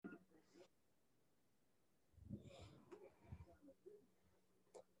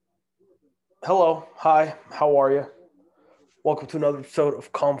Hello. Hi. How are you? Welcome to another episode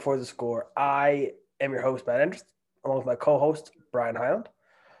of Calm for the Score. I am your host, Matt Andrews, along with my co-host, Brian Highland.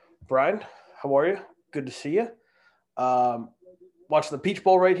 Brian, how are you? Good to see you. Um, Watching the Peach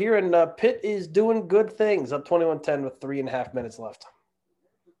Bowl right here, and Pitt is doing good things, up 21-10 with 3.5 minutes left.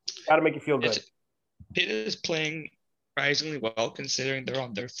 Got to make you feel good. Pitt is playing surprisingly well considering they're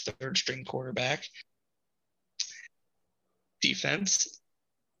on their third string quarterback. Defense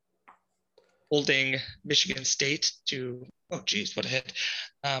holding Michigan State to, oh geez, what a hit.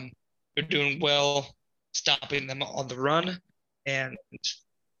 They're doing well stopping them on the run, and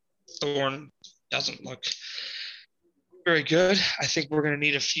Thorne doesn't look very good. I think we're going to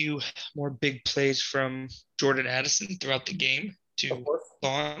need a few more big plays from Jordan Addison throughout the game to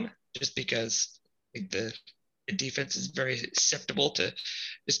Thorne, just because I think the defense is very susceptible to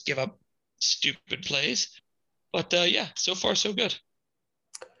just give up stupid plays. But yeah, so far so good.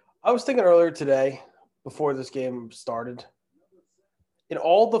 I was thinking earlier today, before this game started, in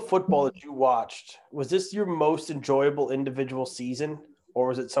all the football that you watched, was this your most enjoyable individual season, or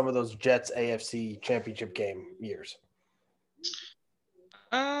was it some of those Jets AFC championship game years?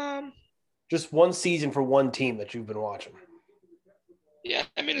 Just one season for one team that you've been watching. Yeah,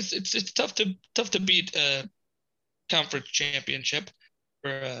 I mean it's tough to beat a conference championship for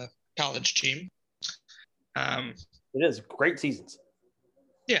a college team. It is great seasons.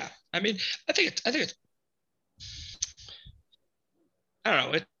 Yeah, I mean I think it's I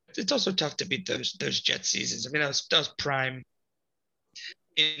don't know. It's also tough to beat those Jet seasons. I mean that was prime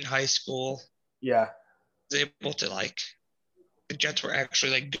in high school. Yeah, I was able to the Jets were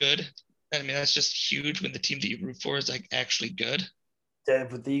actually good. I mean that's just huge when the team that you root for is actually good. yeah.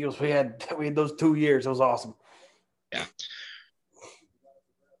 With the Eagles, we had those 2 years. It was awesome. Yeah.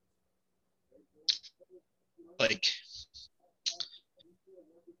 Like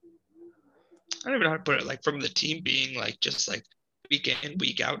I don't even know how to put it. From the team being just week in,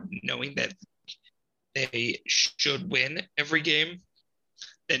 week out, knowing that they should win every game,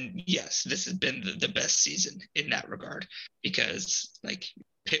 then yes, this has been the best season in that regard because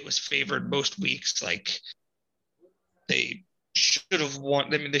Pitt was favored most weeks. They should have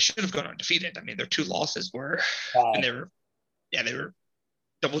won. I mean, they should have gone undefeated. I mean, their two losses were, and they were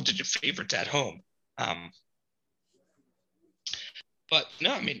double-digit favorites at home. But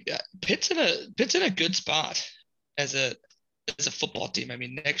no, I mean, Pitt's in a good spot as a football team. I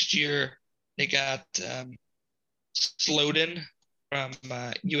mean, next year they got Sloden from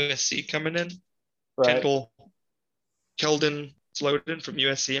USC coming in. Right. Kendall Keldon Sloden from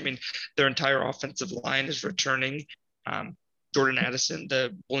USC. I mean, their entire offensive line is returning. Jordan Addison,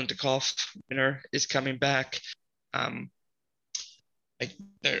 the Bolintikoff winner, is coming back. A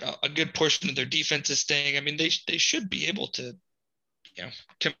good portion of their defense is staying. I mean, they should be able to,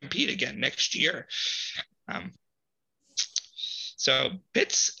 compete again next year. So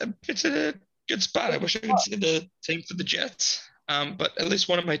Pitt's in a good spot. I wish I could say the same for the Jets. But at least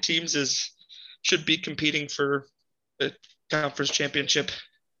one of my teams should be competing for the conference championship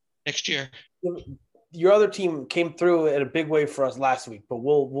next year. Your other team came through in a big way for us last week, but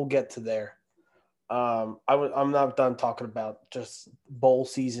we'll get to there. I'm not done talking about just bowl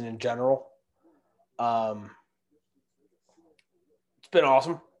season in general. It's been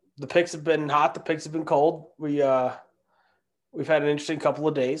awesome. The picks have been hot. The picks have been cold. We've had an interesting couple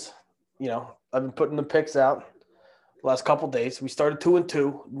of days. I've been putting the picks out the last couple of days. We started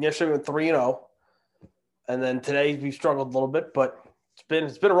 2-2. Yesterday we went 3-0, and then today we struggled a little bit, but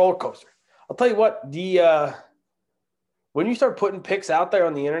it's been a roller coaster. I'll tell you what, when you start putting picks out there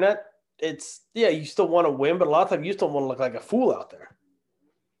on the internet, you still want to win, but a lot of times you still want to look like a fool out there.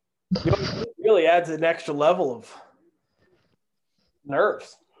 It really adds an extra level of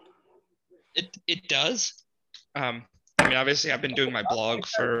nerves. It does. I mean, obviously, I've been doing my blog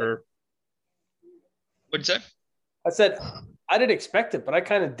for. What'd you say? I said I didn't expect it, but I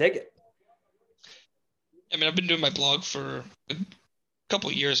kind of dig it. I mean, I've been doing my blog for a couple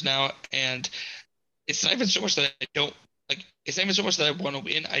of years now, and it's not even so much that I don't It's not even so much that I want to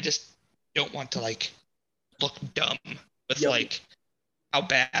win. I just don't want to look dumb with how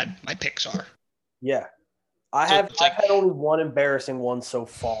bad my picks are. Yeah, I've had only one embarrassing one so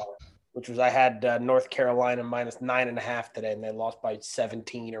far, which was I had North Carolina minus 9.5 today, and they lost by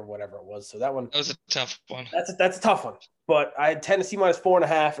 17 or whatever it was. So that was a tough one. That's a tough one. But I had Tennessee minus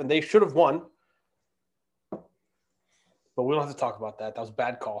 4.5, and they should have won. But we don't have to talk about that. That was a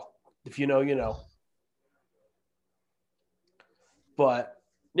bad call. If you know, you know. But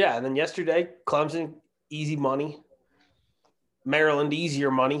yeah, and then yesterday, Clemson, easy money. Maryland, easier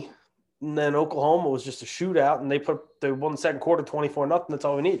money. And then Oklahoma was just a shootout, and they won the second quarter 24-0. That's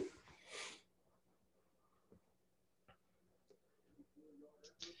all we need.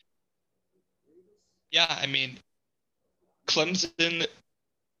 Yeah, I mean, Clemson,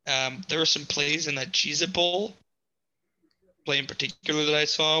 there were some plays in that Cheez-It Bowl play in particular that I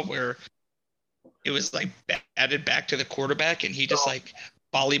saw where it was like batted back to the quarterback and he just like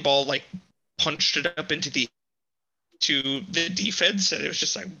volleyball like punched it up into the defense, and it was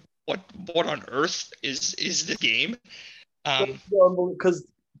just like what on earth is the game? Because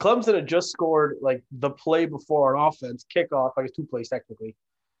Clemson had just scored like the play before on offense, kickoff, I guess 2 plays technically.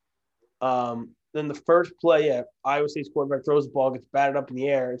 Then the first play, Iowa State's quarterback throws the ball, gets batted up in the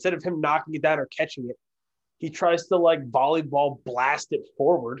air. Instead of him knocking it down or catching it, he tries to like volleyball blast it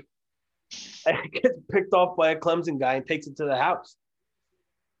forward, and it gets picked off by a Clemson guy and takes it to the house.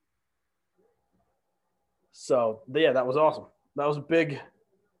 So yeah, that was awesome. That was a big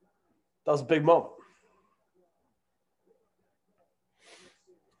moment.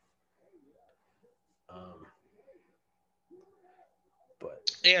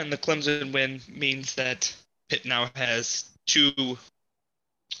 And the Clemson win means that Pitt now has two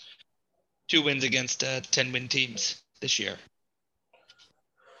wins against 10-win teams this year.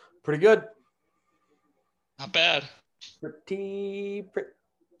 Pretty good. Not bad. Pretty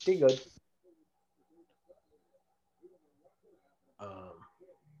good.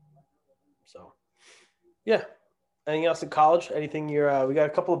 So, yeah. Anything else in college? Anything we got a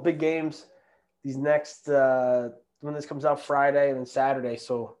couple of big games these next when this comes out Friday and then Saturday,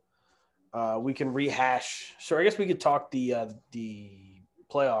 so we can rehash. So I guess we could talk the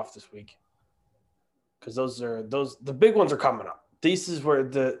playoff this week, because the big ones are coming up. This is where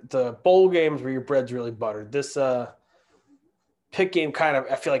the bowl games where your bread's really buttered. This pick game kind of,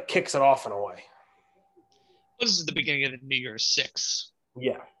 I feel like, kicks it off in a way. Well, this is the beginning of the New Year's Six.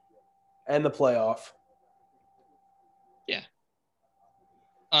 Yeah, and the playoff. Yeah.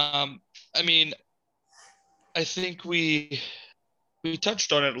 I mean, I think we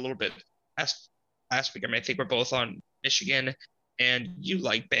touched on it a little bit last week. I mean, I think we're both on Michigan, and you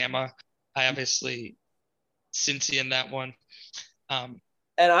like Bama. I obviously Cincy in that one. And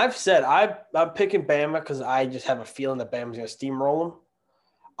I've said I'm picking Bama because I just have a feeling that Bama's going to steamroll them.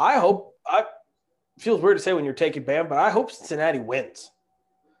 It feels weird to say when you're taking Bama, but I hope Cincinnati wins.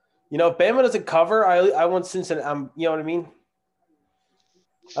 You know, if Bama doesn't cover, I want Cincinnati. You know what I mean?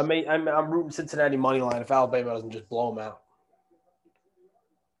 I'm rooting Cincinnati money line if Alabama doesn't just blow them out.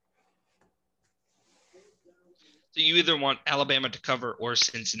 So you either want Alabama to cover or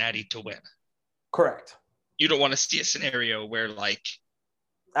Cincinnati to win. Correct. You don't want to see a scenario where like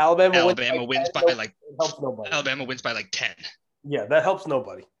Alabama wins by like helps nobody. Alabama wins by like 10. Yeah, that helps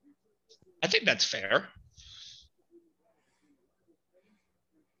nobody. I think that's fair.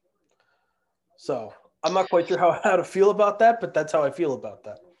 So I'm not quite sure how to feel about that, but that's how I feel about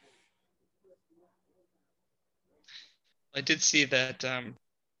that. I did see that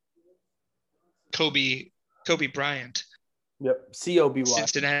Kobe Bryant. Yep, Kobe.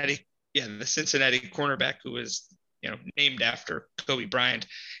 Cincinnati. Yeah, the Cincinnati cornerback who was named after Kobe Bryant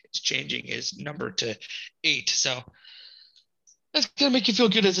is changing his number to 8. So that's gonna make you feel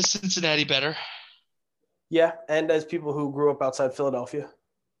good as a Cincinnati bettor. Yeah, and as people who grew up outside Philadelphia.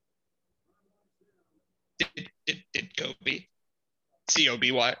 Did Kobe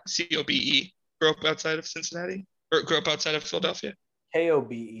Kobe grow up outside of Cincinnati or grow up outside of Philadelphia?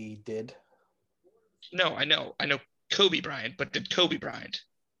 Kobe did. No, I know Kobe Bryant, but did Kobe Bryant?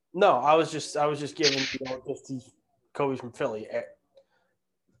 No, I was just giving just the Kobe from Philly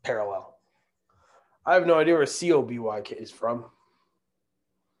parallel. I have no idea where Kobe is from.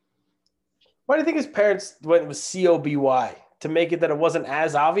 Why do you think his parents went with Kobe? To make it that it wasn't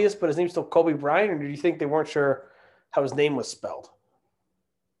as obvious, but his name's still Kobe Bryant, or do you think they weren't sure how his name was spelled?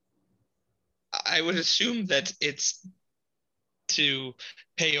 I would assume that it's to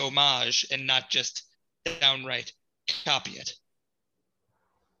pay homage and not just downright copy it.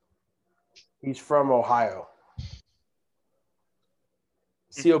 He's from Ohio.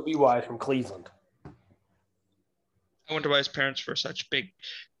 Kobe is from Cleveland. I wonder why his parents were such big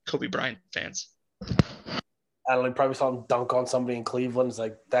Kobe Bryant fans. I don't know, probably saw him dunk on somebody in Cleveland. It's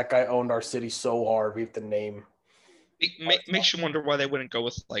like, that guy owned our city so hard, we have to name. It makes you wonder why they wouldn't go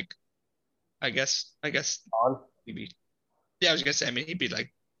with, like, I guess maybe. Yeah, I was gonna say. I mean, he'd be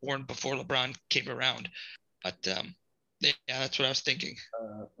like born before LeBron came around, but yeah, that's what I was thinking.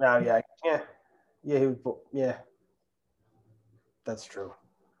 Yeah. That's true.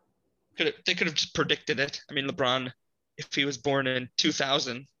 They could have just predicted it. I mean, LeBron, if he was born in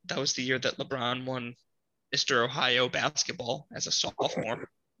 2000, that was the year that LeBron won Mr. Ohio basketball as a sophomore.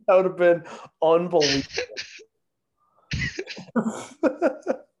 That would have been unbelievable.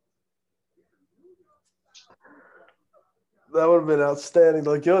 That would have been outstanding.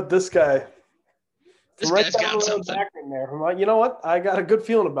 Like, this guy, This right guy's down got the road something. back in there. I'm like, you know what? I got a good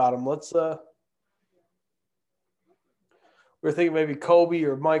feeling about him. Let's we're thinking maybe Kobe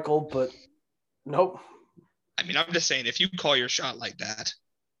or Michael, but nope. I mean, I'm just saying, if you call your shot like that,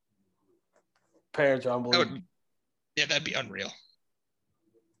 Parents are unbelievable. that'd be unreal.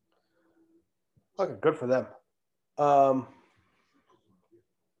 Okay, good for them.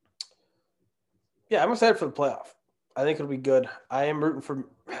 Yeah, I'm excited for the playoff. I think it'll be good. I am rooting for.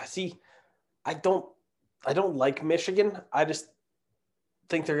 See, I don't like Michigan. I just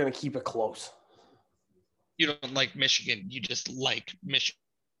think they're going to keep it close. You don't like Michigan. You just like Michigan.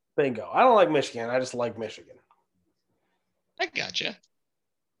 Bingo. I don't like Michigan. I just like Michigan. I gotcha.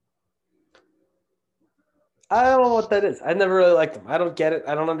 I don't know what that is. I never really liked them. I don't get it.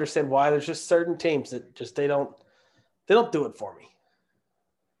 I don't understand why. There's just certain teams that just they don't do it for me.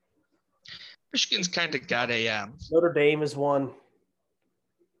 Michigan's kind of got a. Notre Dame is one. I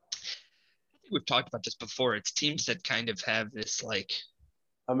think we've talked about this before. It's teams that kind of have this like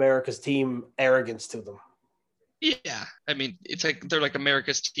America's team arrogance to them. Yeah, I mean, it's like they're like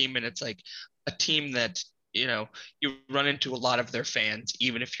America's team, and it's like a team that you run into a lot of their fans,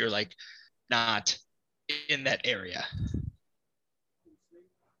 even if you're like not in that area.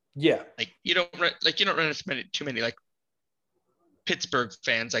 Yeah, like you don't run into too many like Pittsburgh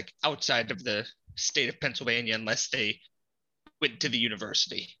fans like outside of the state of Pennsylvania unless they went to the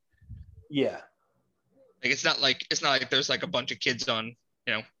university. Yeah, like it's not like there's like a bunch of kids on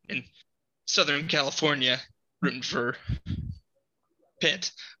in Southern California rooting for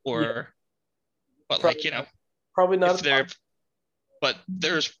Pitt but probably not. But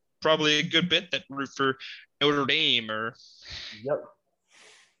there's probably a good bit that root for Notre Dame or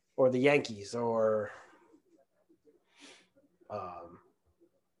the Yankees or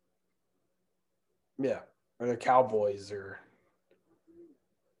or the Cowboys or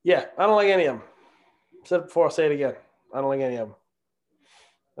I don't like any of them. I said it before, I'll say it again. I don't like any of them.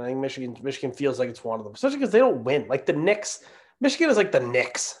 I think Michigan feels like it's one of them, especially because they don't win. Like the Knicks, Michigan is like the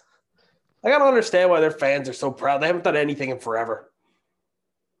Knicks. I gotta understand why their fans are so proud. They haven't done anything in forever.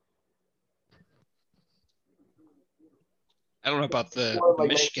 I don't know about the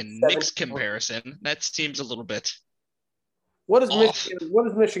Michigan Knicks comparison. That seems a little bit. What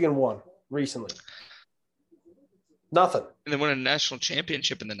has Michigan won recently? Nothing. And they won a national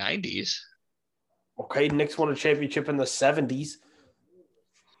championship in the 90s. Okay, Knicks won a championship in the 70s.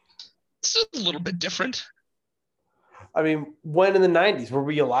 It's a little bit different. I mean, when in the 90s? Were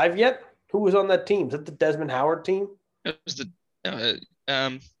we alive yet? Who was on that team? Is that the Desmond Howard team? It was they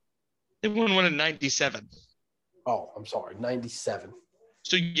won one in 97. Oh, I'm sorry, 97.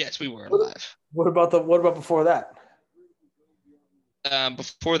 So yes, we were alive. What about before that?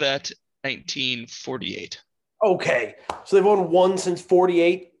 Before that, 1948. Okay, so they've won one since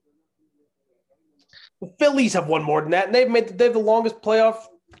 48. The Phillies have won more than that, and they have the longest playoff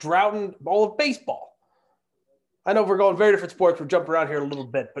drought in all of baseball. I know we're going very different sports. We're jumping around here a little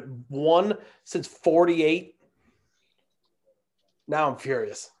bit, but one since 48. Now I'm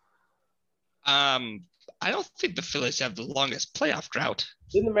furious. I don't think the Phillies have the longest playoff drought.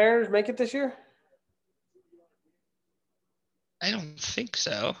 Didn't the Mariners make it this year? I don't think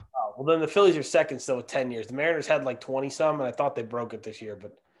so. Oh, well, then the Phillies are second still with 10 years. The Mariners had like 20-some, and I thought they broke it this year.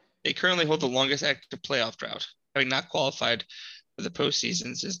 But they currently hold the longest active playoff drought, having not qualified for the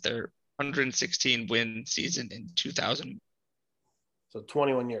postseason since their 116-win season in 2000. So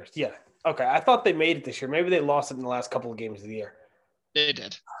 21 years. Yeah. Okay. I thought they made it this year. Maybe they lost it in the last couple of games of the year. They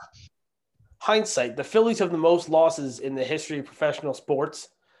did. Hindsight, the Phillies have the most losses in the history of professional sports,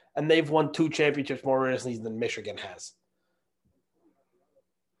 and they've won 2 championships more recently than Michigan has.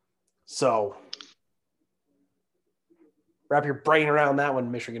 So wrap your brain around that one,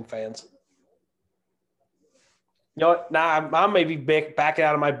 Michigan fans. You know what? Now I'm maybe backing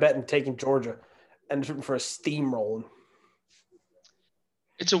out of my bet and taking Georgia and shooting for a steamroll.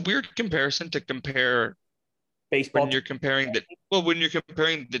 It's a weird comparison to compare baseball when you're comparing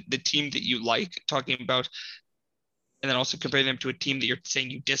the team that you like, talking about, and then also comparing them to a team that you're saying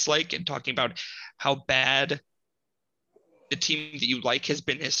you dislike and talking about how bad the team that you like has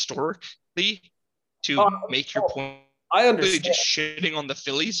been historically to make your point. I understand. Really just shitting on the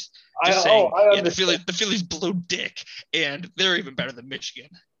Phillies. The Phillies blow dick, and they're even better than Michigan.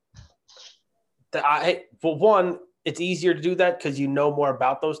 For one, it's easier to do that because you know more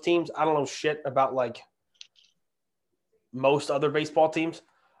about those teams. I don't know shit about like most other baseball teams.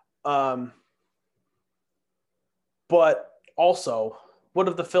 But also, what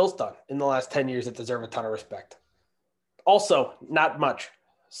have the Phils done in the last 10 years that deserve a ton of respect? Also, not much.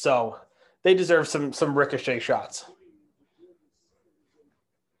 So they deserve some ricochet shots.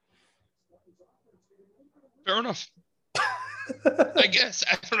 Fair enough. I guess.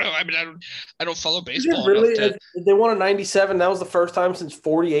 I don't know. I mean, I don't follow Is it baseball really? enough to. They won in '97. That was the first time since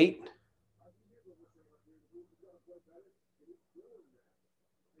 '48.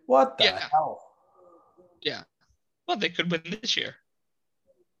 What the Yeah, hell? yeah. Well, they could win this year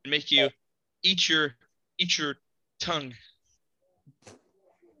and make you eat your tongue.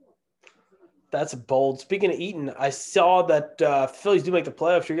 That's bold. Speaking of eating, I saw that Phillies do make the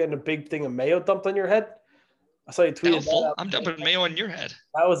playoffs. You're getting a big thing of mayo dumped on your head. I saw you tweeted that Doubtful. out. I'm dumping mayo on your head.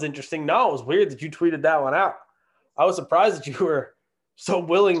 That was interesting. No, it was weird that you tweeted that one out. I was surprised that you were so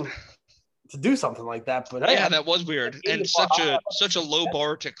willing to do something like that. But hey, Yeah, that was weird and such a low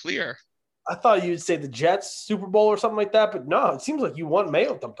bar to clear. I thought you'd say the Jets Super Bowl or something like that, but no, it seems like you want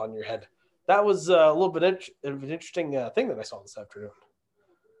mayo dumped on your head. That was a little bit of an interesting thing that I saw this afternoon.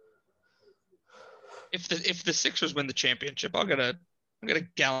 If the Sixers win the championship, I'll get a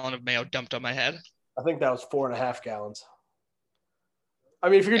gallon of mayo dumped on my head. I think that was 4.5 gallons. I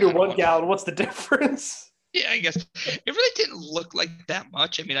mean, if you're gonna do 1 gallon, what's the difference? Yeah, I guess it really didn't look like that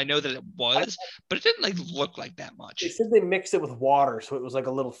much. I mean, I know that it was, but it didn't like look like that much. They said they mixed it with water, so it was like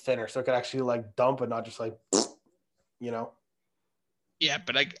a little thinner, so it could actually like dump and not just like, you know. Yeah,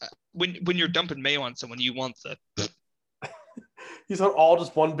 but when you're dumping mayo on someone, you want the. He's on all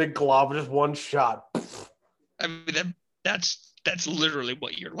just one big glob, just one shot. I mean, that's literally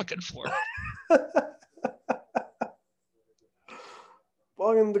what you're looking for.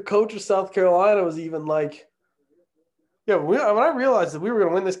 Well, the coach of South Carolina was even like, yeah, when I realized that we were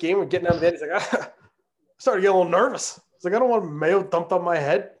going to win this game, we're getting down to the end. He's like, I started getting a little nervous. It's like, I don't want mayo dumped on my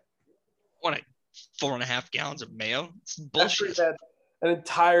head. I want 4.5 gallons of mayo. It's bullshit. Had an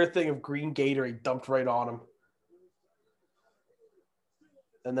entire thing of green Gatorade dumped right on him.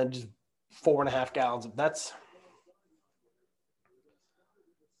 And then just 4.5 gallons of that's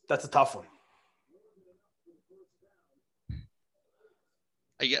a tough one.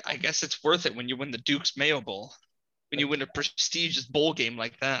 I guess it's worth it when you win the Duke's Mayo Bowl, when you win a prestigious bowl game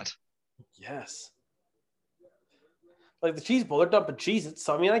like that. Yes. Like the Cheese Bowl, they're dumping Cheez-Its,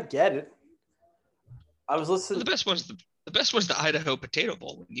 so I mean, I get it. I was listening. Well, the best was the Idaho Potato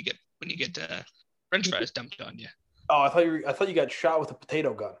Bowl when you get French fries dumped on you. Oh, I thought you got shot with a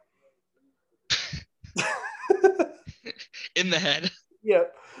potato gun. In the head.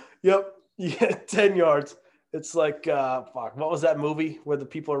 Yep. Yeah, 10 yards. It's like, fuck, what was that movie where the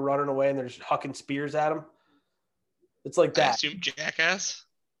people are running away and they're just hucking spears at them? It's like that. I assume Jackass?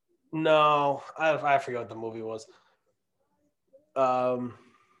 No, I forget what the movie was. But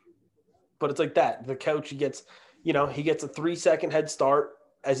it's like that. The coach, he gets a 3-second head start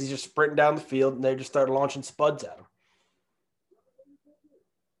as he's just sprinting down the field, and they just start launching spuds at him.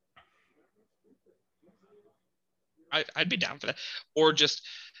 I'd be down for that.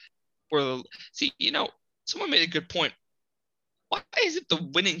 Someone made a good point. Why is it the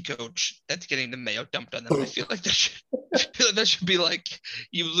winning coach that's getting the mayo dumped on them? I feel like that should be like,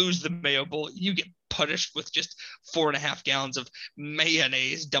 you lose the Mayo Bowl, you get punished with just 4.5 gallons of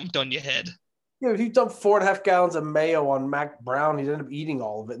mayonnaise dumped on your head. Yeah, if you dump 4.5 gallons of mayo on Mac Brown, he'd end up eating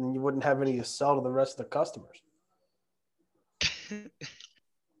all of it, and you wouldn't have any to sell to the rest of the customers. You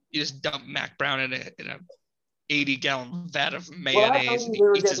just dump Mac Brown in a 80-gallon vat of mayonnaise, and he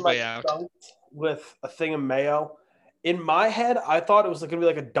eats his way out. With a thing of mayo. In my head, I thought it was going to be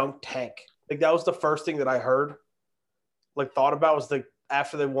like a dunk tank. Like that was the first thing that I heard. Like thought about was like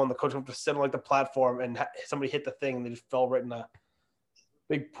after they won, the coach went to sit on like the platform and somebody hit the thing and they just fell right in a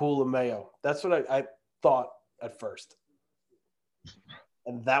big pool of mayo. That's what I thought at first,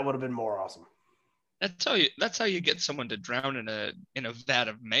 and that would have been more awesome. That's how you get someone to drown in a vat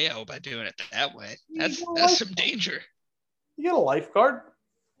of mayo, by doing it that way. That's some danger. You get a lifeguard.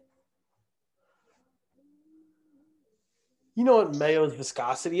 You know what mayo's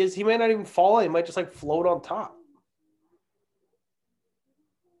viscosity is? He may not even fall in. He might just like float on top.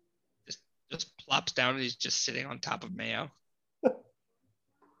 Just plops down and he's just sitting on top of mayo.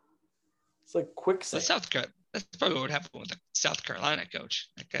 It's like quicksand. That's probably what would happen with the South Carolina coach.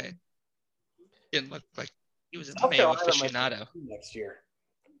 That guy didn't look like he was a mayo aficionado. Next year.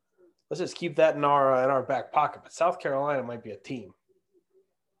 Let's just keep that in our back pocket. But South Carolina might be a team.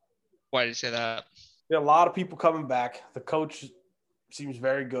 Why did you say that? There are a lot of people coming back. The coach seems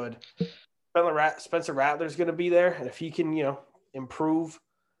very good. Spencer Rattler's going to be there, and if he can, improve,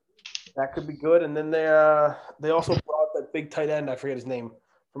 that could be good. And then they also brought that big tight end, I forget his name,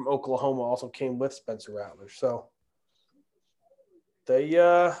 from Oklahoma, also came with Spencer Rattler. So they,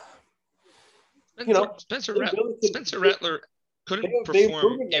 Spencer Rattler couldn't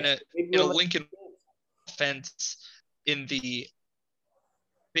perform in a Lincoln offense in the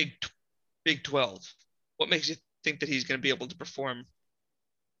Big 12. What makes you think that he's going to be able to perform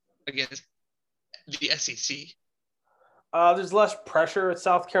against the SEC? There's less pressure at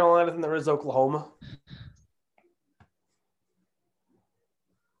South Carolina than there is Oklahoma.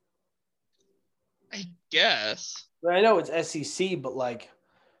 I guess. I know it's SEC, but like,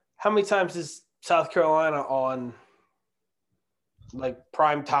 how many times is South Carolina on like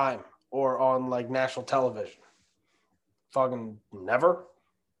prime time or on like national television? Fucking never.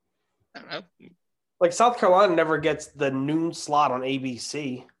 I don't know. Like South Carolina never gets the noon slot on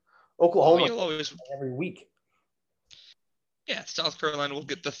ABC. Oklahoma You'll always, every week. yeah, South Carolina will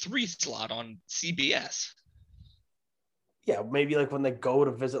get the 3 slot on CBS. Yeah, maybe like when they go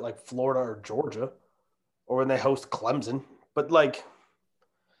to visit like Florida or Georgia, or when they host Clemson. But like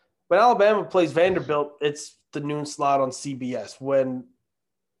when Alabama plays Vanderbilt, it's the noon slot on CBS. When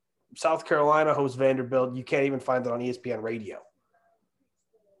South Carolina hosts Vanderbilt, you can't even find it on ESPN radio.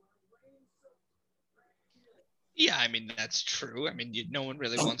 Yeah, I mean, that's true. I mean, no one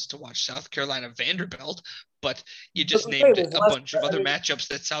really wants to watch South Carolina Vanderbilt, but you just named a bunch of other matchups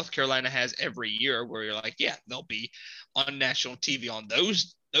that South Carolina has every year where you're like, yeah, they'll be on national TV on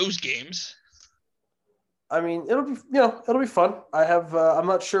those games. I mean, it'll be fun. I'm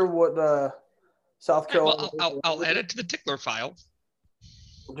not sure what South Carolina. Well, I'll add it to the tickler file.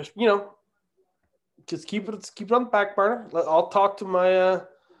 Just just keep it on the back burner. I'll talk to my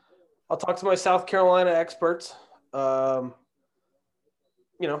South Carolina experts.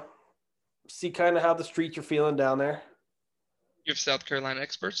 See kind of how the streets are feeling down there. You have South Carolina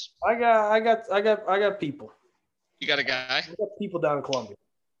experts? I got people. You got a guy? I got people down in Columbia.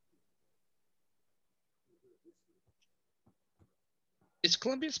 Is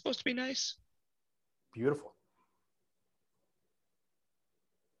Columbia supposed to be nice? Beautiful.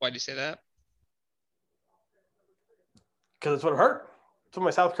 Why do you say that? Because it's what I've heard. That's what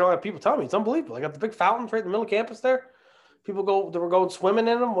my South Carolina people tell me. It's unbelievable. I got the big fountains right in the middle of campus there. They were going swimming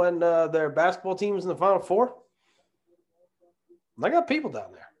in them when their basketball team was in the Final Four. And I got people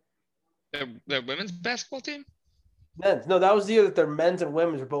down there. Their women's basketball team? Men's. No, that was the year that their men's and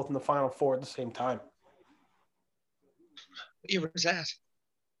women's were both in the Final Four at the same time. What year was that?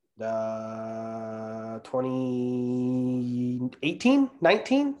 2018,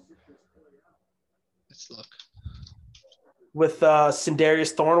 19? Let's look. With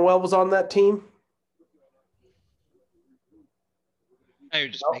Sindarius Thornwell was on that team. Now you're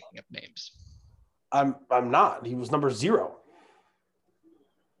just making up names. I'm not. He was number 0.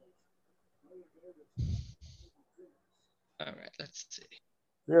 All right, let's see.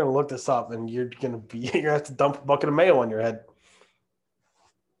 You're gonna look this up, and you're gonna have to dump a bucket of mayo on your head.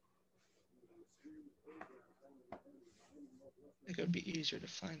 I think it would be easier to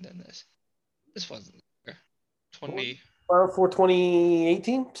find than this. This wasn't there. 20. For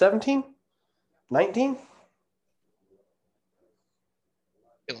 2018, 17, 19.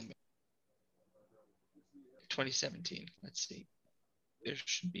 2017. Let's see. There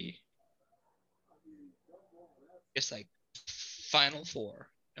should be just like Final Four.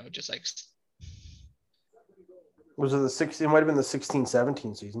 Just like. Was it the 16? It might have been the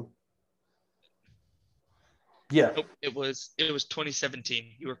 16-17 season. Yeah. Nope, it was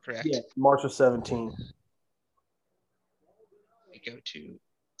 2017. You were correct. Yeah, March of 17. We go to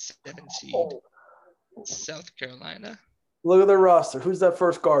 7 seed. South Carolina. Look at their roster. Who's that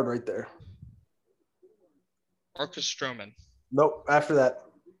first guard right there? Marcus Stroman. Nope. After that.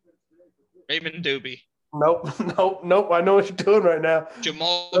 Raymond Doobie. Nope. Nope. I know what you're doing right now.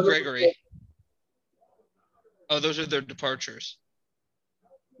 Jamal Gregory. Oh, those are their departures.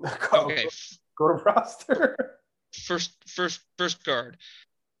 Okay. Go to roster. First guard.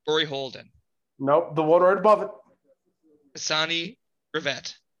 Corey Holden. Nope. The one right above it. Hassani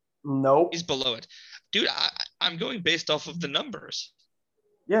Rivette. Nope. He's below it. Dude, I'm going based off of the numbers.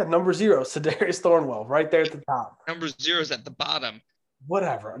 Yeah, number 0, Sindarius Thornwell, right there at the top. Number 0 is at the bottom.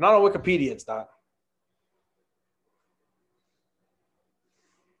 Whatever. Not on Wikipedia, it's not.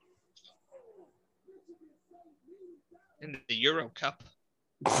 In the Euro Cup.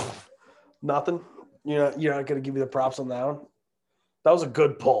 Nothing. You're not going to give me the props on that one. That was a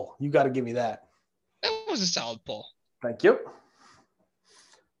good pull. You got to give me that. That was a solid pull. Thank you.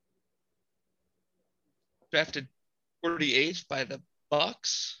 Drafted 48th by the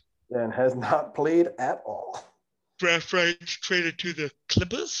Bucks. And has not played at all. Draft rights traded to the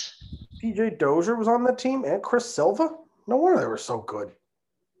Clippers. PJ Dozier was on that team and Chris Silva. No wonder they were so good.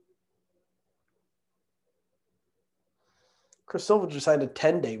 Chris Silva just signed a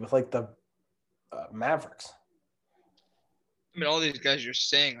 10-day with like the Mavericks. I mean, all these guys you're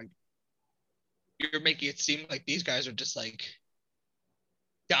saying, like, you're making it seem like these guys are just like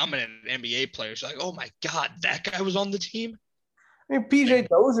dominant NBA players. Like, oh my God, that guy was on the team. I mean, PJ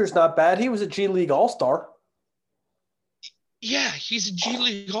Dozier's not bad. He was a G League All-Star. Yeah, he's a G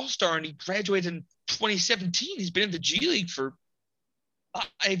League All-Star, and he graduated in 2017. He's been in the G League for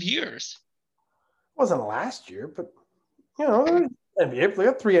 5 years. It wasn't last year, but you know, NBA. They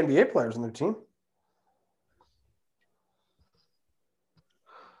got 3 NBA players on their team.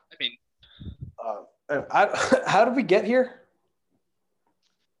 I mean, how did we get here?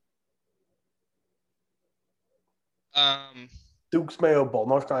 Duke's Mayo Bowl,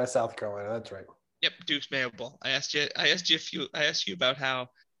 North Carolina, South Carolina. That's right. Yep, Duke's Mayo Bowl. I asked you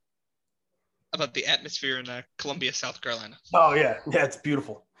about the atmosphere in Columbia, South Carolina. Oh yeah, it's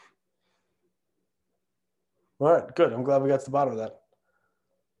beautiful. All right, good. I'm glad we got to the bottom of that.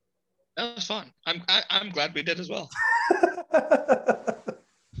 That was fun. I'm glad we did as well.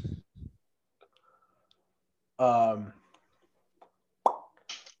 I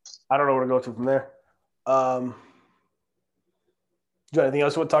don't know where to go to from there. Do you have anything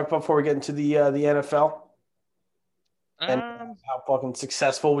else you want to talk about before we get into the NFL? And how fucking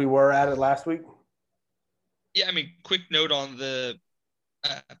successful we were at it last week? Yeah, I mean, quick note on the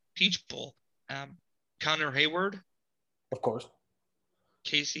Peach Bowl. Connor Hayward, of course,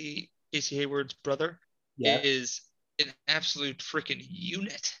 Casey Hayward's brother, is an absolute freaking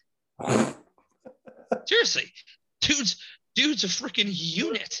unit. Seriously, dude's a freaking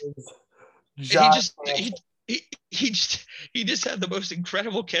unit. He just had the most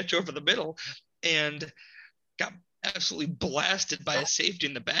incredible catch over the middle and got absolutely blasted by a safety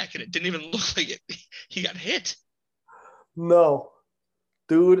in the back, and it didn't even look like he got hit. No,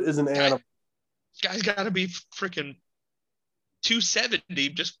 dude is an animal. Guy's got to be freaking 270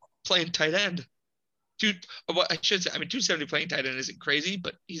 just playing tight end. I should say, I mean, 270 playing tight end isn't crazy,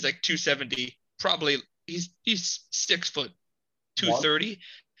 but he's like 270. Probably he's 6 foot 230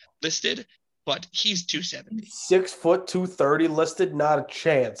 listed, but he's 270. 6 foot 230 listed, not a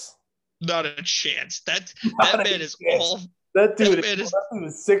chance. Not a chance. That man is all. That dude is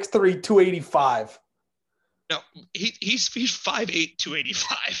 6'3", 285. No, he's 5'8",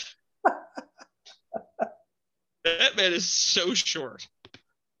 285. That man is so short.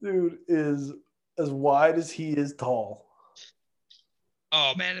 Dude is as wide as he is tall.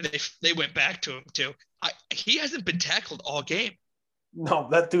 Oh man, they went back to him too. He hasn't been tackled all game. No,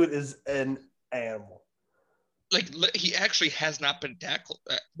 that dude is an animal. Like he actually has not been tackled.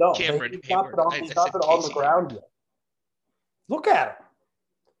 No, Cameron he's not been on the ground yet. Look at him.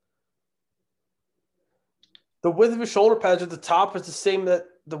 The width of his shoulder pads at the top is the same. That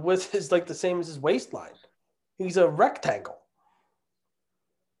the width is like the same as his waistline. He's a rectangle.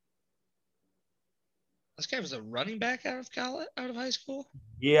 This guy was a running back out of high school.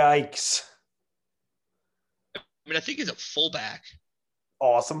 Yikes! I mean, I think he's a fullback.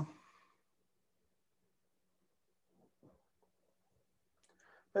 Awesome.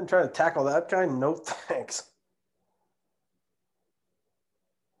 Been trying to tackle that guy? No thanks.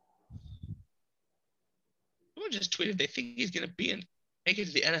 Someone just tweeted they think he's going to make it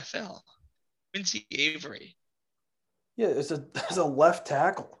to the NFL. Quincy Avery. Yeah, it's a left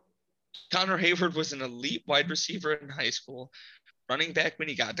tackle. Connor Hayward was an elite wide receiver in high school, running back when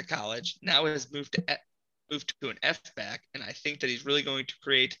he got to college. Now has moved to an F back, and I think that he's really going to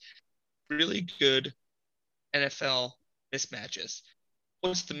create really good NFL mismatches.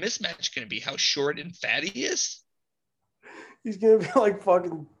 What's the mismatch going to be? How short and fat he is? He's going to be like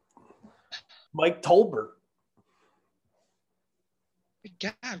fucking Mike Tolbert.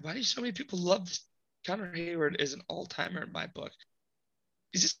 God, why do so many people love this? Connor Hayward is an all-timer in my book.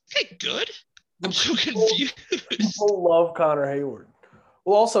 Is this guy good? I'm so confused. People love Connor Hayward.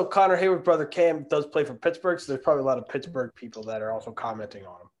 Well, also, Connor Hayward's brother Cam does play for Pittsburgh, so there's probably a lot of Pittsburgh people that are also commenting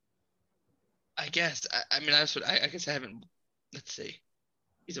on him. I guess. I mean, I guess I haven't. Let's see.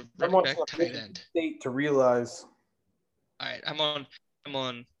 He's a running back tight end. State to realize. All right, I'm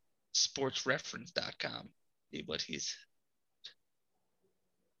on sportsreference.com. See what he's.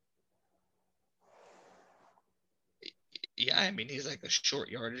 Yeah, I mean, he's like a short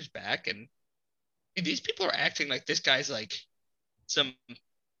yardage back, and these people are acting like this guy's like some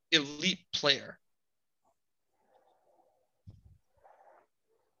elite player.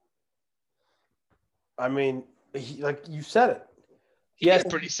 I mean, like you said it. He had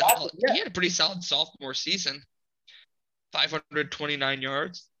pretty solid. Yeah. He had a pretty solid sophomore season. 529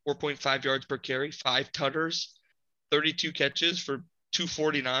 yards, 4.5 yards per carry, 5 tutters, 32 catches for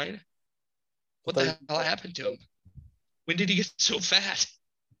 249. What the hell happened to him? When did he get so fat?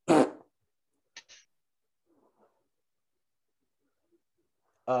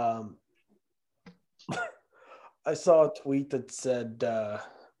 I saw a tweet that said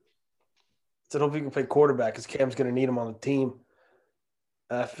Said hope he can play quarterback because Cam's going to need him on the team.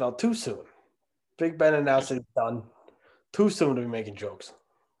 And I felt too soon. Big Ben announced that he's done. Too soon to be making jokes.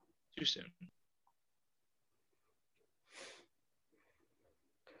 Too soon.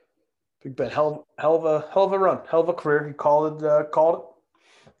 Big Ben, hell of a run, hell of a career. He called it.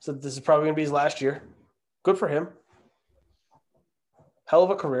 Said this is probably going to be his last year. Good for him. Hell of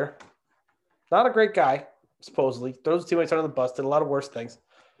a career. Not a great guy, supposedly. Throws his teammates under the bus. Did a lot of worse things.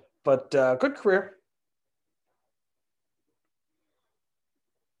 But good career.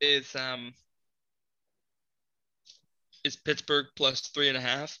 Is Pittsburgh plus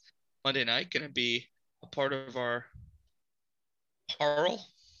 3.5 Monday night going to be a part of our parl?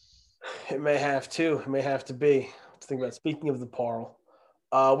 It may have to. It may have to be. Let's think about. Speaking of the parl,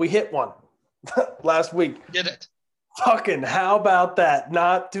 we hit one last week. Did it? Fucking how about that?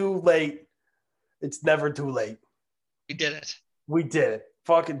 Not too late. It's never too late. We did it. We did it.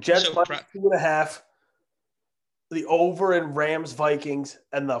 Fucking Jets So minus 2.5. The over in Rams Vikings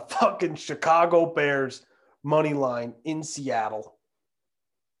and the fucking Chicago Bears money line in Seattle.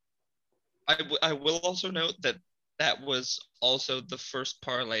 I will also note that was also the first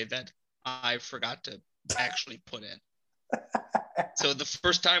parlay that I forgot to actually put in. So the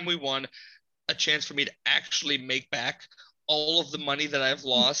first time we won, a chance for me to actually make back all of the money that I've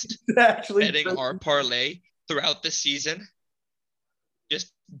lost betting our parlay throughout the season.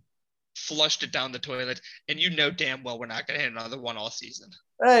 Just flushed it down the toilet, and you know damn well we're not going to hit another one all season.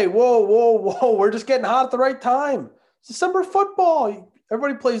 Hey, whoa. We're just getting hot at the right time. It's December football.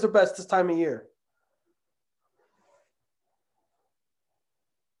 Everybody plays their best this time of year.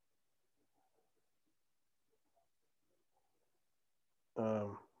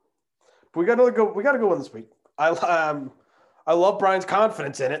 We got to go win this week. I love Brian's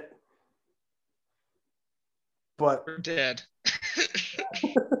confidence in it, but we're dead.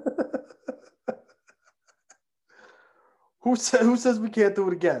 Who says we can't do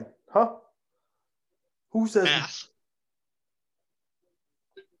it again? Huh? Who says math?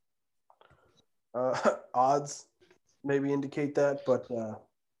 Odds maybe indicate that, but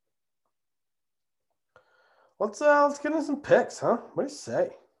let's get into some picks, huh? What do you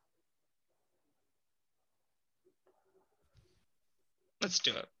say? Let's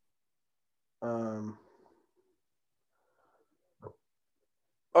do it.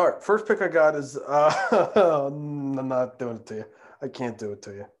 All right, first pick I got is I'm not doing it to you. I can't do it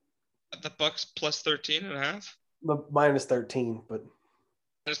to you. The Bucks plus 13.5? The minus 13, but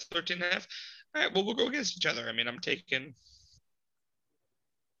minus 13.5. All right, well, we'll go against each other. I mean, I'm taking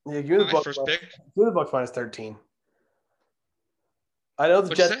give me the Bucks first pick. Give me the Bucks minus 13. I know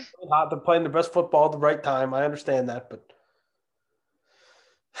the Jets are hot. They're playing their best football at the right time. I understand that, but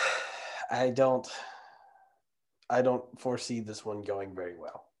I don't foresee this one going very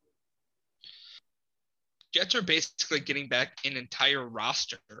well. Jets are basically getting back an entire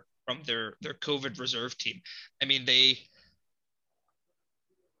roster from their COVID reserve team. I mean, they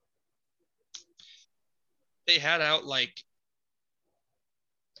had out like,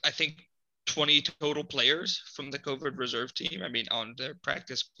 I think 20 total players from the COVID reserve team. I mean, on their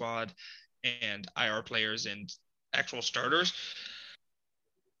practice squad and IR players and actual starters.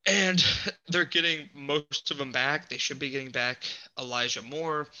 And they're getting most of them back. They should be getting back Elijah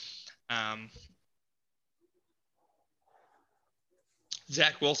Moore.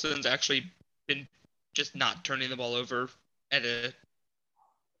 Zach Wilson's actually been just not turning the ball over at a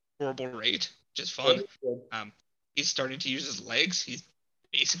horrible rate, which is fun. He's starting to use his legs. He's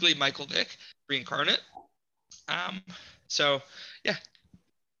basically Michael Vick reincarnate. So, yeah.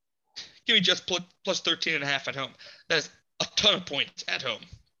 Give me just plus 13.5 at home. That is a ton of points at home.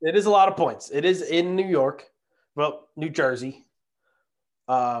 It is a lot of points. It is in New York. Well, New Jersey.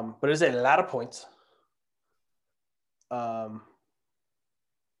 But it is a lot of points. Another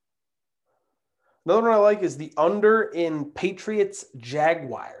one I like is the under in Patriots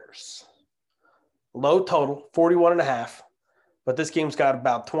Jaguars. Low total, 41.5. But this game's got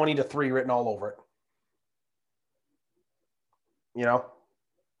about 20-3 written all over it. You know?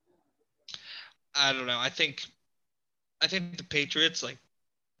 I don't know. I think the Patriots,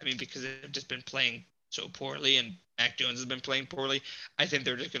 because they've just been playing so poorly and Mac Jones has been playing poorly, I think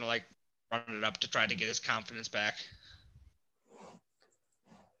they're just going to run it up to try to get his confidence back.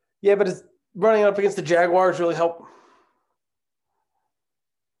 Yeah, but is running up against the Jaguars really help?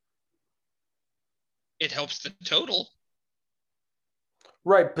 It helps the total.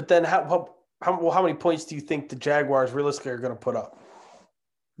 Right, but then how many points do you think the Jaguars realistically are going to put up?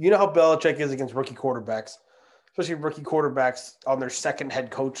 You know how Belichick is against rookie quarterbacks, especially rookie quarterbacks on their second head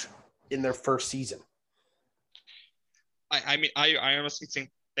coach in their first season. I honestly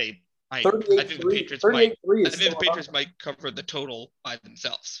think they I think the 38-3. Patriots might. 38-3 I is think still the an under. Patriots might cover the total by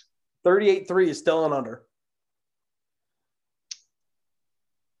themselves. 38-3 is still an under.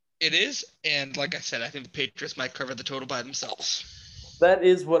 It is, and like I said, I think the Patriots might cover the total by themselves. That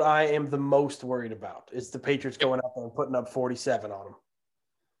is what I am the most worried about. Is the Patriots Yep. going out there and putting up 47 on them.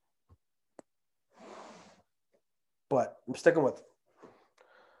 But I'm sticking with it.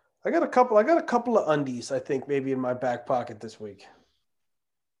 I got a couple of undies, I think, maybe in my back pocket this week.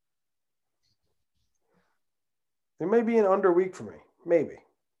 It may be an under week for me. Maybe.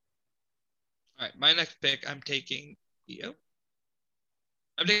 All right, my next pick, I'm taking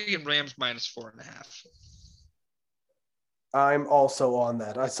Rams -4.5. I'm also on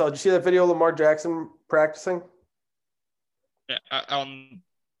that. Did you see that video of Lamar Jackson practicing? Yeah,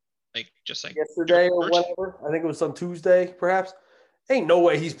 just like yesterday or whatever. I think it was on Tuesday, perhaps. Ain't no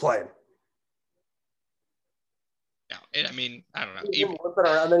way he's playing. No, and I mean, I don't know.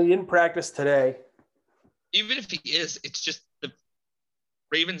 And then he didn't practice today. Even if he is, it's just the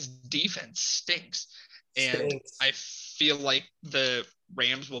Ravens defense stinks. And I feel like the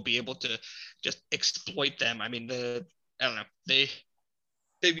Rams will be able to just exploit them. I mean, I don't know. They've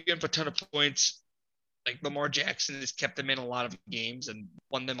given up a ton of points. Like Lamar Jackson has kept them in a lot of games and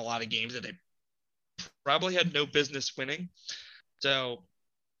won them a lot of games that they probably had no business winning. So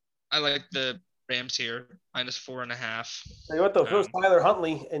I like the Rams here, -4.5. Tell you what, though, if it was Tyler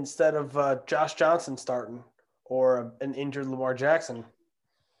Huntley instead of Josh Johnson starting or an injured Lamar Jackson,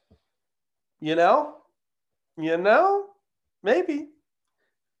 maybe.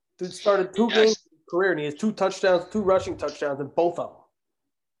 Dude started 2 games in his career, and he has 2 touchdowns, 2 rushing touchdowns in both of them.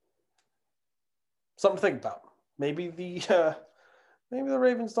 Something to think about. Maybe the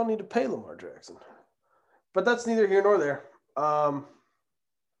Ravens don't need to pay Lamar Jackson. But that's neither here nor there.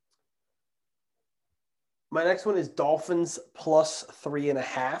 My next one is Dolphins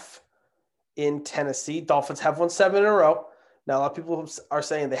 +3.5 in Tennessee. Dolphins have won 7 in a row. Now, a lot of people are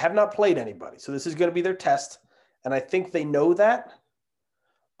saying they have not played anybody. So this is going to be their test. And I think they know that.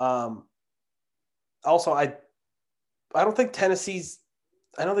 Also, I don't think Tennessee's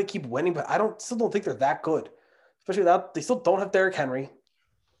 – I know they keep winning, but still don't think they're that good. Especially without – they still don't have Derrick Henry.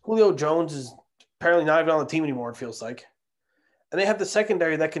 Julio Jones is apparently not even on the team anymore, it feels like. And they have the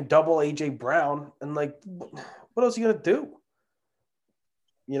secondary that can double A.J. Brown. And, what else are you going to do?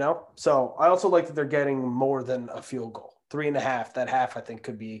 So I also like that they're getting more than a field goal. 3.5. That half, I think,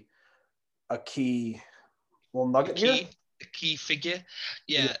 could be a key little nugget here. A key figure.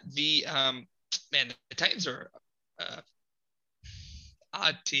 Yeah. The the Titans are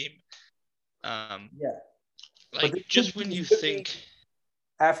odd team. Like just when you think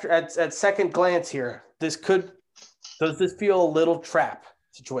at second glance here, does this feel a little trap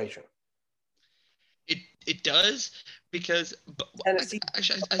situation? It does, because I said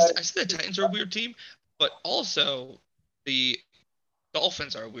the Titans are a weird team, but also the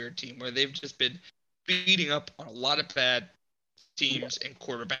Dolphins are a weird team where they've just been beating up on a lot of bad teams and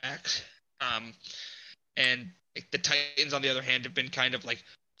quarterbacks. And the Titans, on the other hand, have been kind of like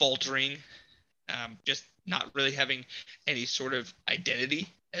faltering, just not really having any sort of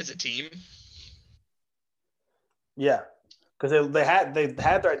identity as a team. Yeah, because they had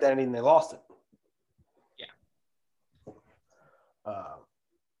their identity and they lost it.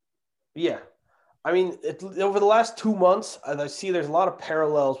 Yeah. I mean, over the last 2 months, I see there's a lot of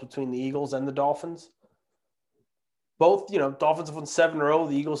parallels between the Eagles and the Dolphins. Both, Dolphins have won 7 in a row.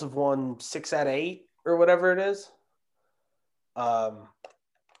 The Eagles have won 6 out of 8 or whatever it is. A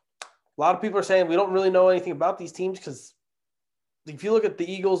lot of people are saying we don't really know anything about these teams because if you look at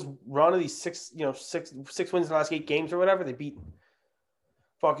the Eagles' run of these 6 wins in the last 8 games or whatever, they beat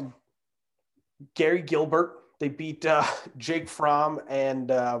fucking Gary Gilbert. They beat Jake Fromm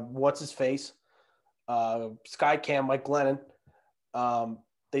and what's-his-face, Skycam, Mike Glennon.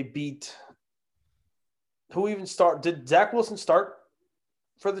 They beat – who even start – did Zach Wilson start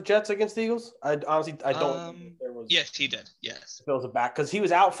for the Jets against the Eagles? I honestly don't there was. Yes, he did. Yes. If it was a back because he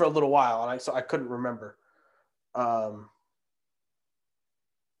was out for a little while, and I couldn't remember.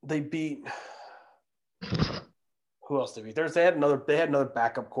 They beat – who else did they beat? They had another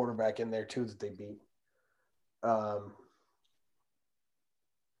backup quarterback in there too that they beat. Yeah,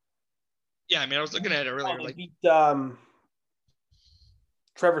 I mean, I was looking at it earlier. They beat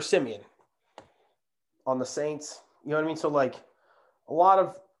Trevor Siemian on the Saints. You know what I mean? So, a lot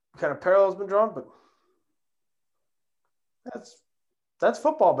of kind of parallels been drawn, but that's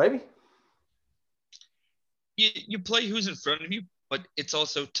football, baby. You play who's in front of you, but it's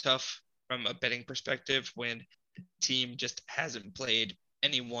also tough from a betting perspective when the team just hasn't played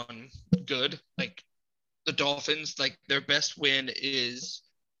anyone good. Like the Dolphins, their best win is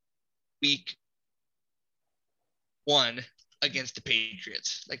week 1 against the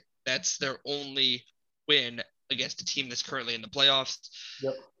Patriots. Like, that's their only win against a team that's currently in the playoffs.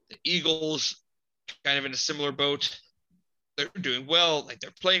 Yep. The Eagles, kind of in a similar boat. They're doing well, like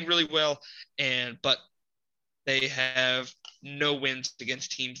they're playing really well, but they have no wins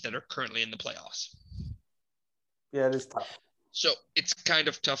against teams that are currently in the playoffs. Yeah, it is tough. So it's kind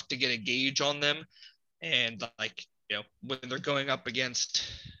of tough to get a gauge on them. And when they're going up against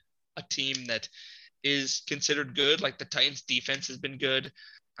a team that is considered good, like the Titans defense has been good.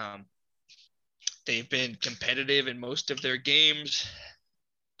 They've been competitive in most of their games.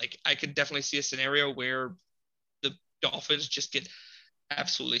 Like, I could definitely see a scenario where the Dolphins just get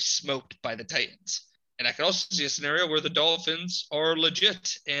absolutely smoked by the Titans. And I can also see a scenario where the Dolphins are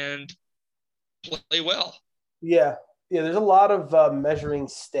legit and play well. Yeah. Yeah, there's a lot of measuring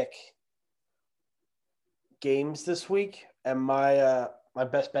stick games this week, and my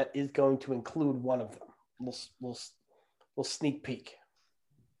best bet is going to include one of them. We'll sneak peek.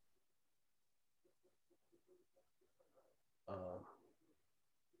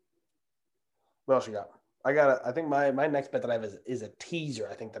 What else you got? I think my next bet that I have is a teaser.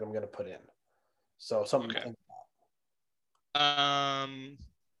 I think that I'm going to put in. So something to think about.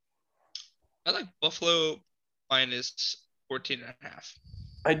 I like Buffalo minus 14.5.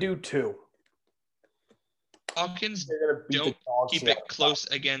 I do too. Falcons don't keep it close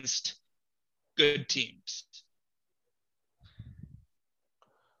against good teams.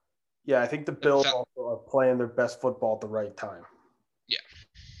 Yeah, I think the Bills also are playing their best football at the right time. Yeah.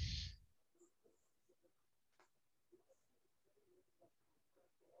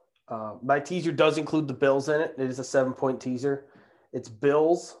 My teaser does include the Bills in it. It is a 7-point teaser. It's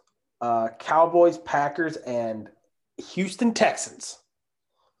Bills, Cowboys, Packers, and Houston Texans.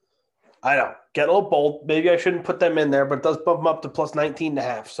 I know. Get a little bold. Maybe I shouldn't put them in there, but it does bump them up to plus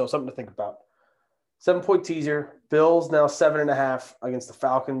 19.5. So something to think about. 7-point teaser. Bills now 7.5 against the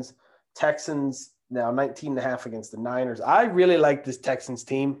Falcons. Texans now 19.5 against the Niners. I really like this Texans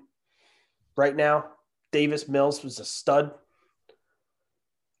team right now. Davis Mills was a stud.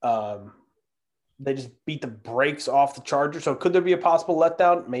 They just beat the brakes off the Chargers. So could there be a possible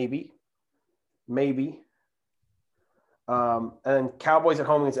letdown? Maybe. And then Cowboys at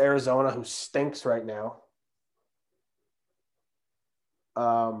home against Arizona, who stinks right now.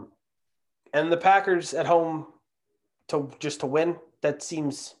 And the Packers at home to win. That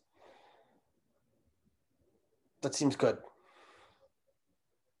seems good.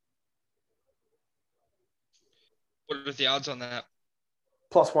 What are the odds on that?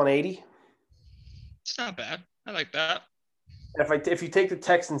 Plus 180. It's not bad. I like that. If you take the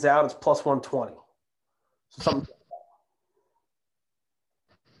Texans out, it's plus 120. So something.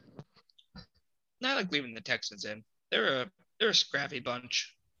 I like leaving the Texans in. They're a scrappy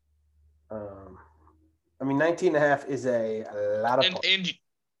bunch. 19.5 is a lot of points.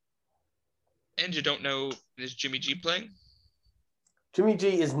 And you don't know, is Jimmy G playing? Jimmy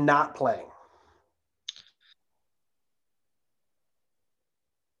G is not playing.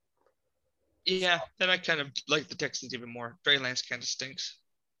 Yeah, then I kind of like the Texans even more. Trey Lance kind of stinks.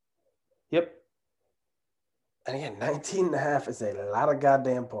 Yep. And again, 19.5 is a lot of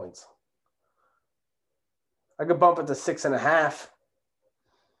goddamn points. I could bump it to 6.5.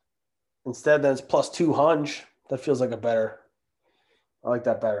 Instead, then it's plus 200. That feels like I like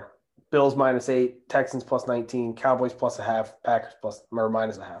that better. Bills minus 8, Texans plus 19, Cowboys plus a half, Packers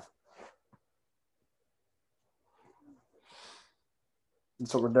minus a half.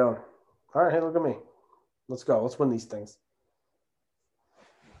 That's what we're doing. All right, hey, look at me. Let's go. Let's win these things.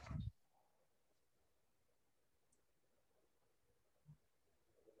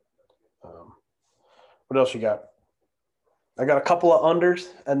 What else you got? I got a couple of unders,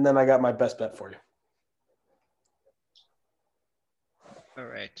 and then I got my best bet for you. All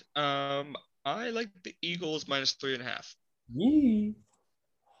right. I like the Eagles minus 3.5. Yee.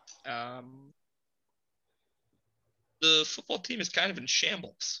 The football team is kind of in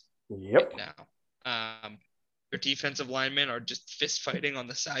shambles. Yep. Right now. Their defensive linemen are just fist fighting on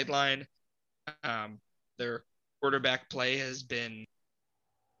the sideline. Their quarterback play has been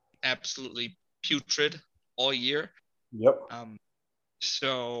absolutely putrid all year. Yep.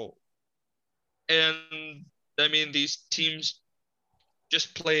 These teams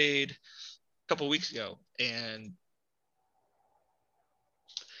just played a couple weeks ago, and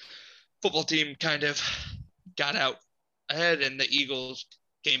football team kind of got out ahead, and the Eagles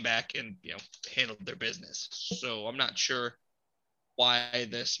came back and handled their business. So I'm not sure why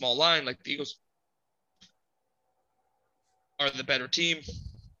the small line, like the Eagles, are the better team.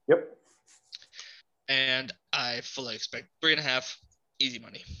 Yep. And I fully expect 3.5, easy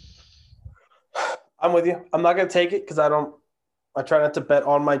money. I'm with you. I'm not going to take it because I try not to bet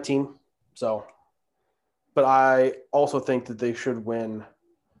on my team. So, but I also think that they should win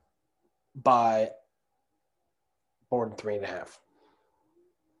by more than 3.5.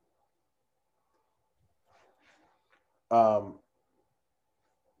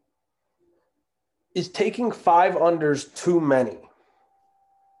 Is taking 5 unders too many?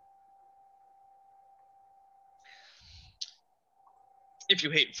 If you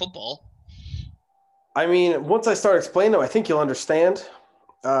hate football. I mean, once I start explaining them, I think you'll understand.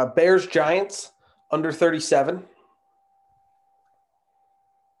 Bears Giants under 37.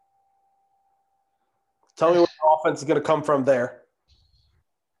 Tell me what the offense is going to come from there.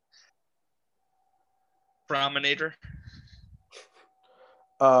 Prominator.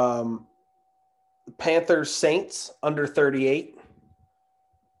 Panthers Saints under 38.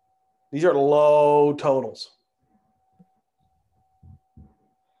 These are low totals.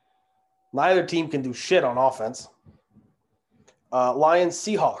 Neither team can do shit on offense. Lions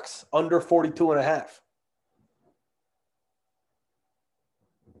Seahawks under 42.5.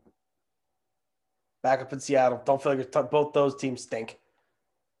 Back up in Seattle. Don't feel like both those teams stink.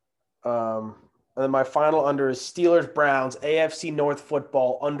 And then my final under is Steelers Browns AFC North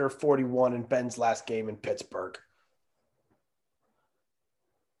football under 41 in Ben's last game in Pittsburgh.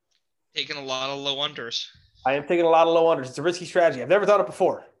 Taking a lot of low unders. I am taking a lot of low unders. It's a risky strategy. I've never done it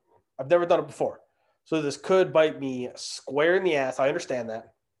before. So this could bite me square in the ass. I understand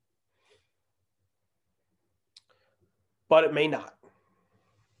that. But it may not.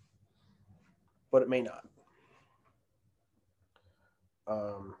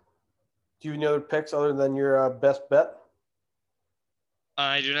 Do you have any other picks other than your best bet?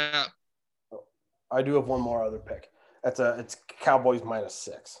 I do not. I do have one more other pick. It's Cowboys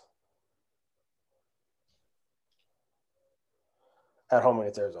 -6. At home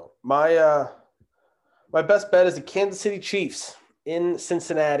against Arizona. My best bet is the Kansas City Chiefs in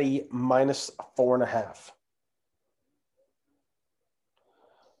Cincinnati -4.5.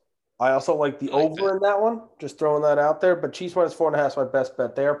 I also like the over in that one. Just throwing that out there. But Chiefs -4.5 is my best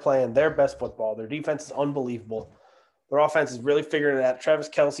bet. They are playing their best football. Their defense is unbelievable. Their offense is really figuring it out. Travis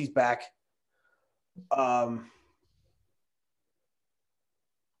Kelce's back.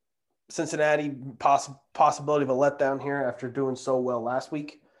 Cincinnati possibility of a letdown here after doing so well last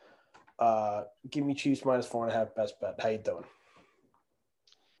week. Give me Chiefs -4.5 best bet. How you doing?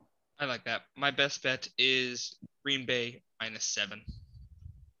 I like that. My best bet is Green Bay -7.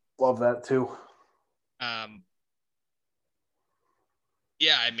 Love that too.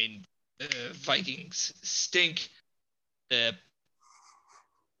 Yeah, I mean, the Vikings stink. The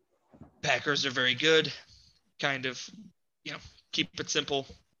Packers are very good. Kind of, keep it simple.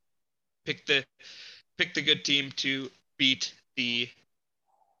 Pick the good team to beat the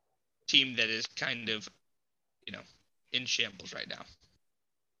team that is kind of, in shambles right now.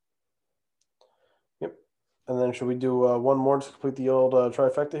 Yep. And then should we do one more to complete the old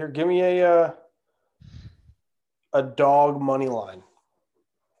trifecta here? Give me a dog money line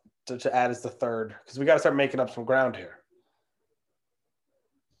to add as the third, because we got to start making up some ground here.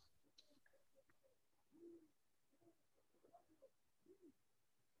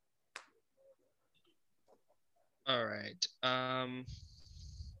 All right.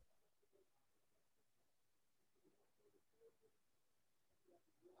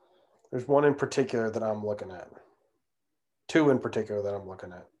 There's one in particular that I'm looking at. Two in particular that I'm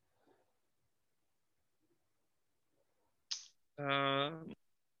looking at.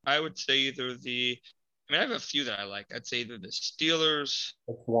 I would say either I have a few that I like. I'd say either the Steelers.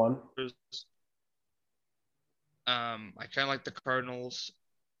 That's one. I kind of like the Cardinals.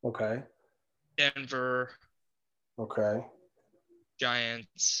 Okay. Denver. Okay.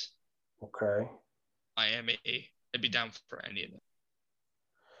 Giants. Okay. Miami. I'd be down for any of them.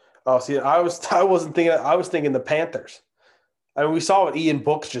 Oh, see, I wasn't thinking. I was thinking the Panthers. I mean, we saw what Ian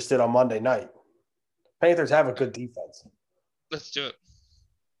Books just did on Monday night. Panthers have a good defense. Let's do it.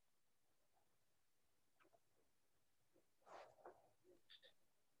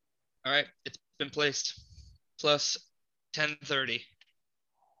 All right, it's been placed. Plus 1030.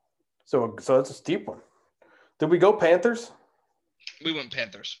 So it's a steep one. Did we go Panthers? We went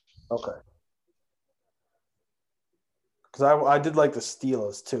Panthers. Okay. Because I did like the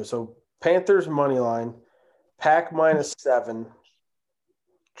Steelers too. So Panthers money line, Pack -7,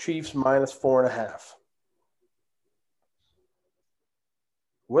 Chiefs -4.5.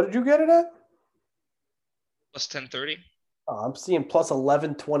 What did you get it at? Plus 1030. Oh, I'm seeing plus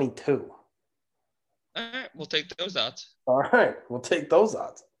 1122. All right, we'll take those odds. All right, we'll take those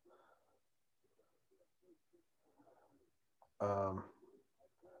odds.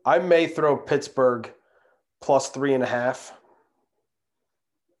 I may throw Pittsburgh plus 3.5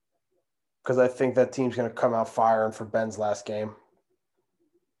 because I think that team's going to come out firing for Ben's last game.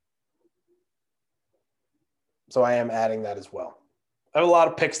 So I am adding that as well. I have a lot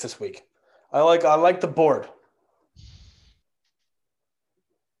of picks this week. I like the board.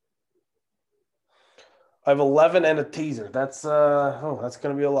 I have 11 and a teaser. That's that's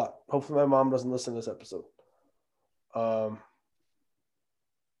going to be a lot. Hopefully my mom doesn't listen to this episode.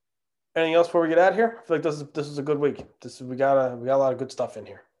 Anything else before we get out of here? I feel like this is a good week. We got a lot of good stuff in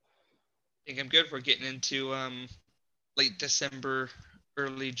here. I think I'm good. We're getting into late December,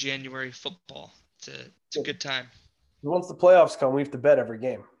 early January football. It's a good time. Once the playoffs come, we have to bet every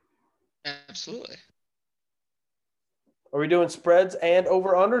game. Absolutely. Are we doing spreads and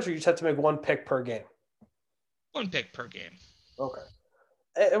over-unders, or you just have to make one pick per game? One pick per game. Okay.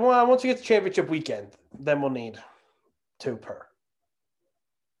 And once we get to championship weekend, then we'll need 2 per.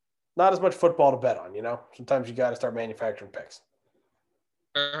 Not as much football to bet on, you know? Sometimes you got to start manufacturing picks.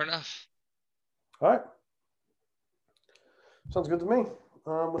 Fair enough. All right. Sounds good to me.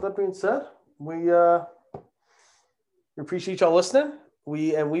 With that being said, we appreciate y'all listening.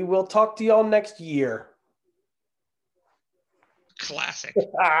 We will talk to y'all next year. Classic.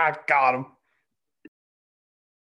 Got him.